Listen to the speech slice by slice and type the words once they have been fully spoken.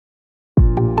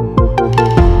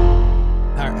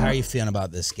are you feeling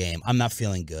about this game? I'm not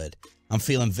feeling good. I'm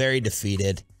feeling very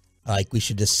defeated. Like we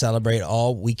should just celebrate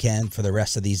all we can for the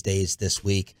rest of these days this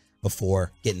week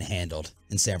before getting handled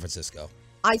in San Francisco.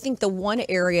 I think the one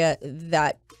area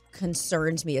that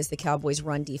concerns me is the Cowboys'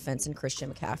 run defense and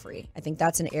Christian McCaffrey. I think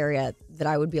that's an area that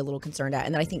I would be a little concerned at.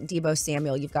 And then I think Deebo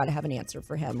Samuel, you've got to have an answer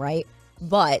for him, right?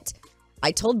 But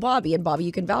I told Bobby, and Bobby,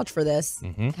 you can vouch for this,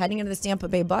 heading into the Tampa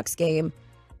Bay Bucs game,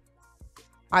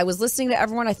 I was listening to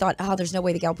everyone. I thought, there's no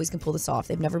way the Cowboys can pull this off.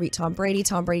 They've never beat Tom Brady.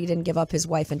 Tom Brady didn't give up his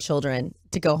wife and children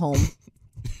to go home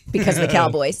because of the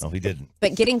Cowboys. No, he didn't.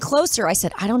 But getting closer, I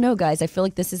said, I don't know, guys. I feel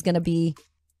like this is going to be,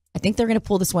 I think they're going to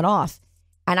pull this one off.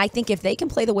 And I think if they can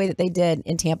play the way that they did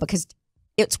in Tampa, because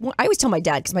I always tell my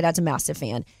dad, because my dad's a massive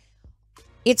fan,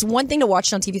 it's one thing to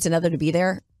watch it on TV, it's another to be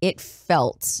there. It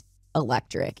felt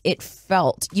electric. It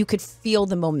felt, you could feel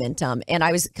the momentum. And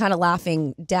I was kind of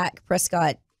laughing. Dak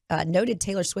Prescott, noted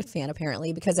Taylor Swift fan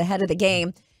apparently, because ahead of the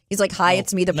game, he's like, "Hi,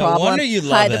 it's me, the problem." No wonder you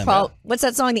love him. What's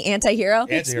that song? The Anti-Hero.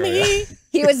 It's me.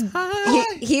 He was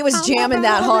jamming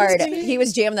that hard. He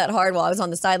was jamming that hard while I was on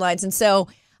the sidelines, and so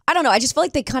I don't know. I just feel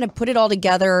like they kind of put it all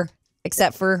together,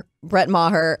 except for Brett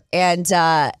Maher, and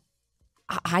I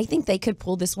think they could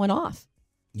pull this one off.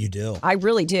 You do. I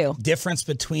really do. Difference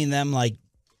between them, like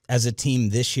as a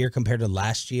team this year compared to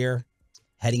last year,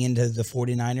 heading into the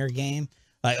 49er game.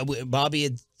 Bobby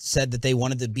had said that they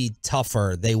wanted to be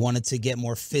tougher. They wanted to get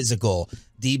more physical.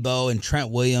 Debo and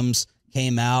Trent Williams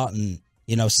came out and,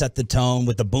 set the tone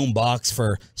with the boom box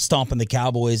for stomping the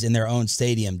Cowboys in their own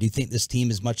stadium. Do you think this team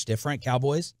is much different,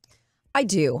 Cowboys? I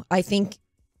do. I think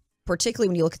particularly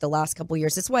when you look at the last couple of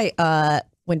years, that's why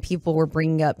when people were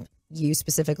bringing up you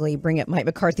specifically, bring up Mike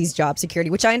McCarthy's job security,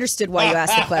 which I understood why you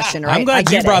asked the question, right? I'm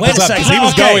glad you brought this up because he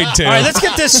was going to. All right, let's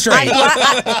get this straight.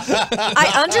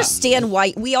 I understand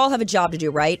why we all have a job to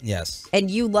do, right? Yes. And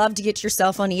you love to get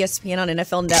yourself on ESPN, on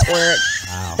NFL Network.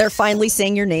 Wow. They're finally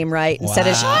saying your name right.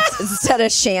 Instead of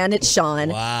Shan, it's Sean.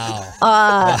 Wow.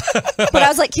 But I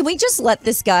was like, can we just let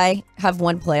this guy have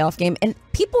one playoff game? And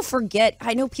people forget,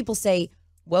 I know people say,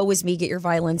 woe is me, get your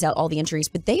violins out, all the injuries.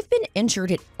 But they've been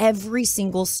injured at every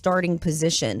single starting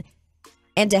position.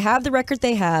 And to have the record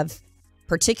they have,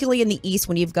 particularly in the East,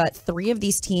 when you've got three of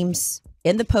these teams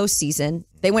in the postseason,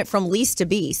 they went from least to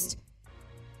beast.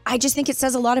 I just think it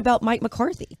says a lot about Mike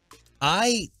McCarthy.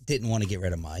 I didn't want to get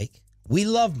rid of Mike. We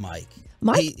love Mike.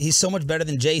 He's so much better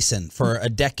than Jason for a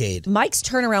decade. Mike's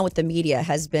turnaround with the media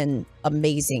has been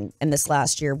amazing in this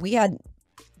last year.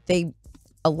 They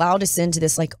allowed us into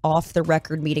this like off the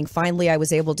record meeting. Finally, I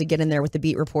was able to get in there with the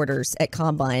beat reporters at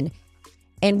Combine,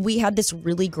 and we had this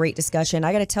really great discussion.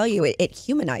 I got to tell you, it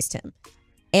humanized him.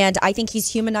 And I think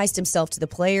he's humanized himself to the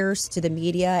players, to the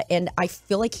media, and I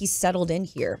feel like he's settled in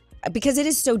here because it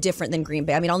is so different than Green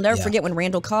Bay. I mean, I'll never forget when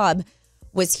Randall Cobb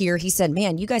was here. He said,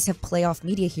 man, you guys have playoff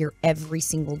media here every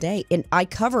single day, and I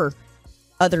cover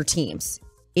other teams.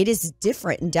 It is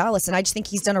different in Dallas, and I just think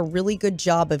he's done a really good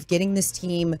job of getting this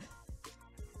team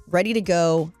ready to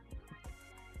go,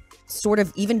 sort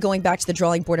of even going back to the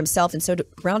drawing board himself. And so, to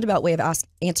roundabout way of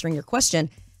answering your question,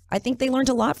 I think they learned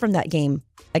a lot from that game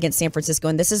against San Francisco,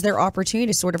 and this is their opportunity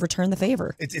to sort of return the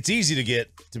favor. It's easy to get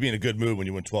to be in a good mood when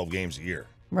you win 12 games a year.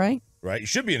 Right? Right? You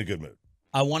should be in a good mood.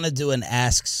 I want to do an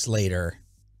Ask Slater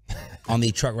on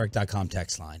the truckwreck.com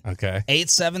text line. Okay.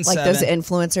 877. Like those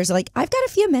influencers are like, I've got a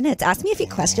few minutes. Ask me a few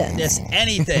questions. Just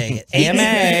anything. AMA.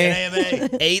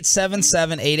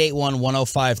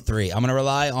 877-881-1053. I'm going to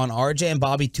rely on RJ and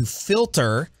Bobby to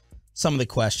filter some of the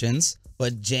questions,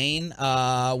 but Jane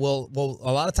will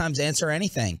a lot of times answer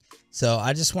anything. So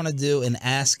I just want to do an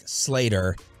Ask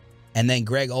Slater, and then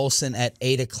Greg Olson at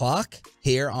 8 o'clock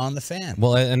here on The Fan.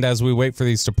 Well, and as we wait for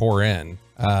these to pour in,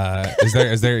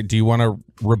 is there? Do you want a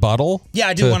rebuttal? Yeah,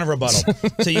 I do want a rebuttal.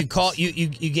 So you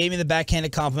gave me the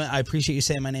backhanded compliment. I appreciate you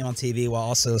saying my name on TV while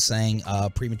also saying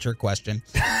premature question.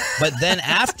 But then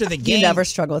after the game, you never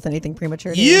struggle with anything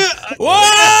premature. Yeah.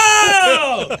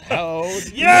 Whoa!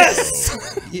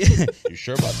 Yes. You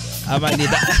sure about that? I might need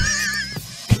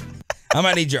that. I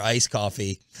might need your iced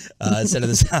coffee instead of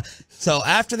this. So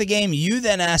after the game, you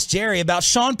then asked Jerry about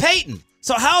Sean Payton.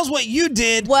 So how's what you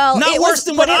did not worse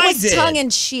than what I did? It was tongue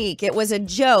in cheek. It was a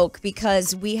joke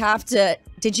because we have to.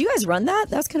 Did you guys run that?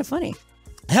 That was kind of funny.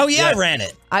 Hell yeah, I ran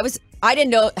it. I didn't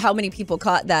know how many people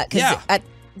caught that because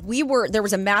there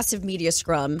was a massive media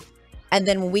scrum, and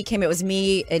then when we came, it was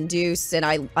me and Deuce, and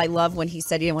I love when he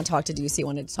said he didn't want to talk to Deuce, he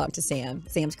wanted to talk to Sam.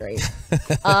 Sam's great.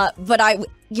 But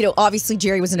obviously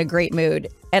Jerry was in a great mood,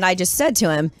 and I just said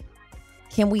to him,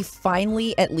 can we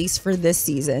finally, at least for this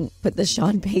season, put the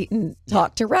Sean Payton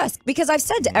talk to rest? Because I've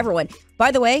said to everyone,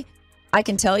 by the way, I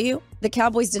can tell you, the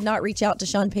Cowboys did not reach out to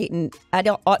Sean Payton at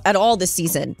all this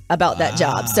season about that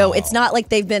job. So it's not like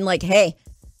they've been like, hey,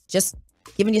 just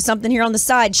giving you something here on the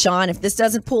side, Sean, if this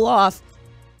doesn't pull off.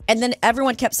 And then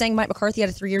everyone kept saying Mike McCarthy had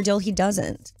a 3-year deal. He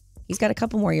doesn't. He's got a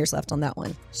couple more years left on that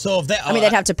one. So if I mean,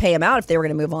 they'd have to pay him out if they were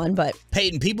going to move on, but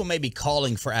Peyton, people may be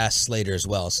calling for Ask Slater as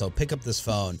well. So pick up this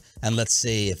phone and let's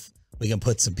see if we can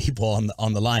put some people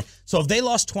on the line. So if they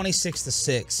lost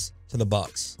 26-6 to the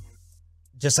Bucs,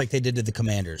 just like they did to the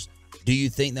Commanders, do you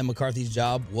think that McCarthy's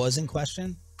job was in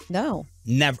question? no.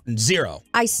 Never, zero.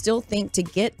 I still think to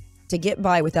get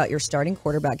by without your starting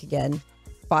quarterback again,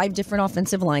 5 different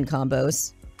offensive line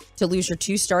combos, to lose your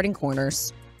 2 starting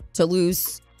corners, to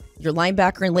lose your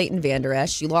linebacker in Leighton Vander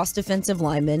Esch, you lost defensive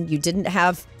linemen, you didn't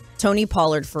have Tony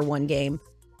Pollard for 1 game,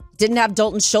 didn't have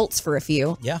Dalton Schultz for a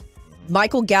few. Yeah.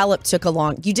 Michael Gallup took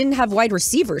you didn't have wide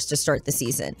receivers to start the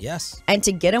season. Yes. And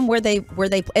to get them where they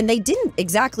and they didn't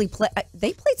exactly play.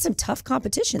 They played some tough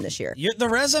competition this year. The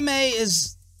resume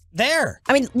is there.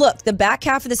 I mean, look, the back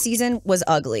half of the season was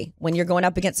ugly when you're going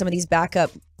up against some of these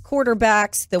backup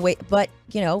quarterbacks. But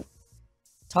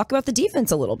talk about the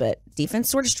defense a little bit. Defense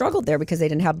sort of struggled there because they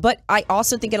didn't have. But I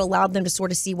also think it allowed them to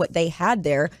sort of see what they had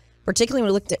there, particularly when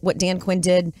we looked at what Dan Quinn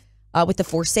did with the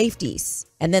 4 safeties.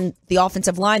 And then the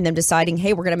offensive line, them deciding,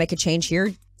 hey, we're going to make a change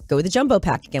here, go with the jumbo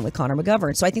pack again with Connor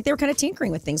McGovern. So I think they were kind of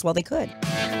tinkering with things while they could.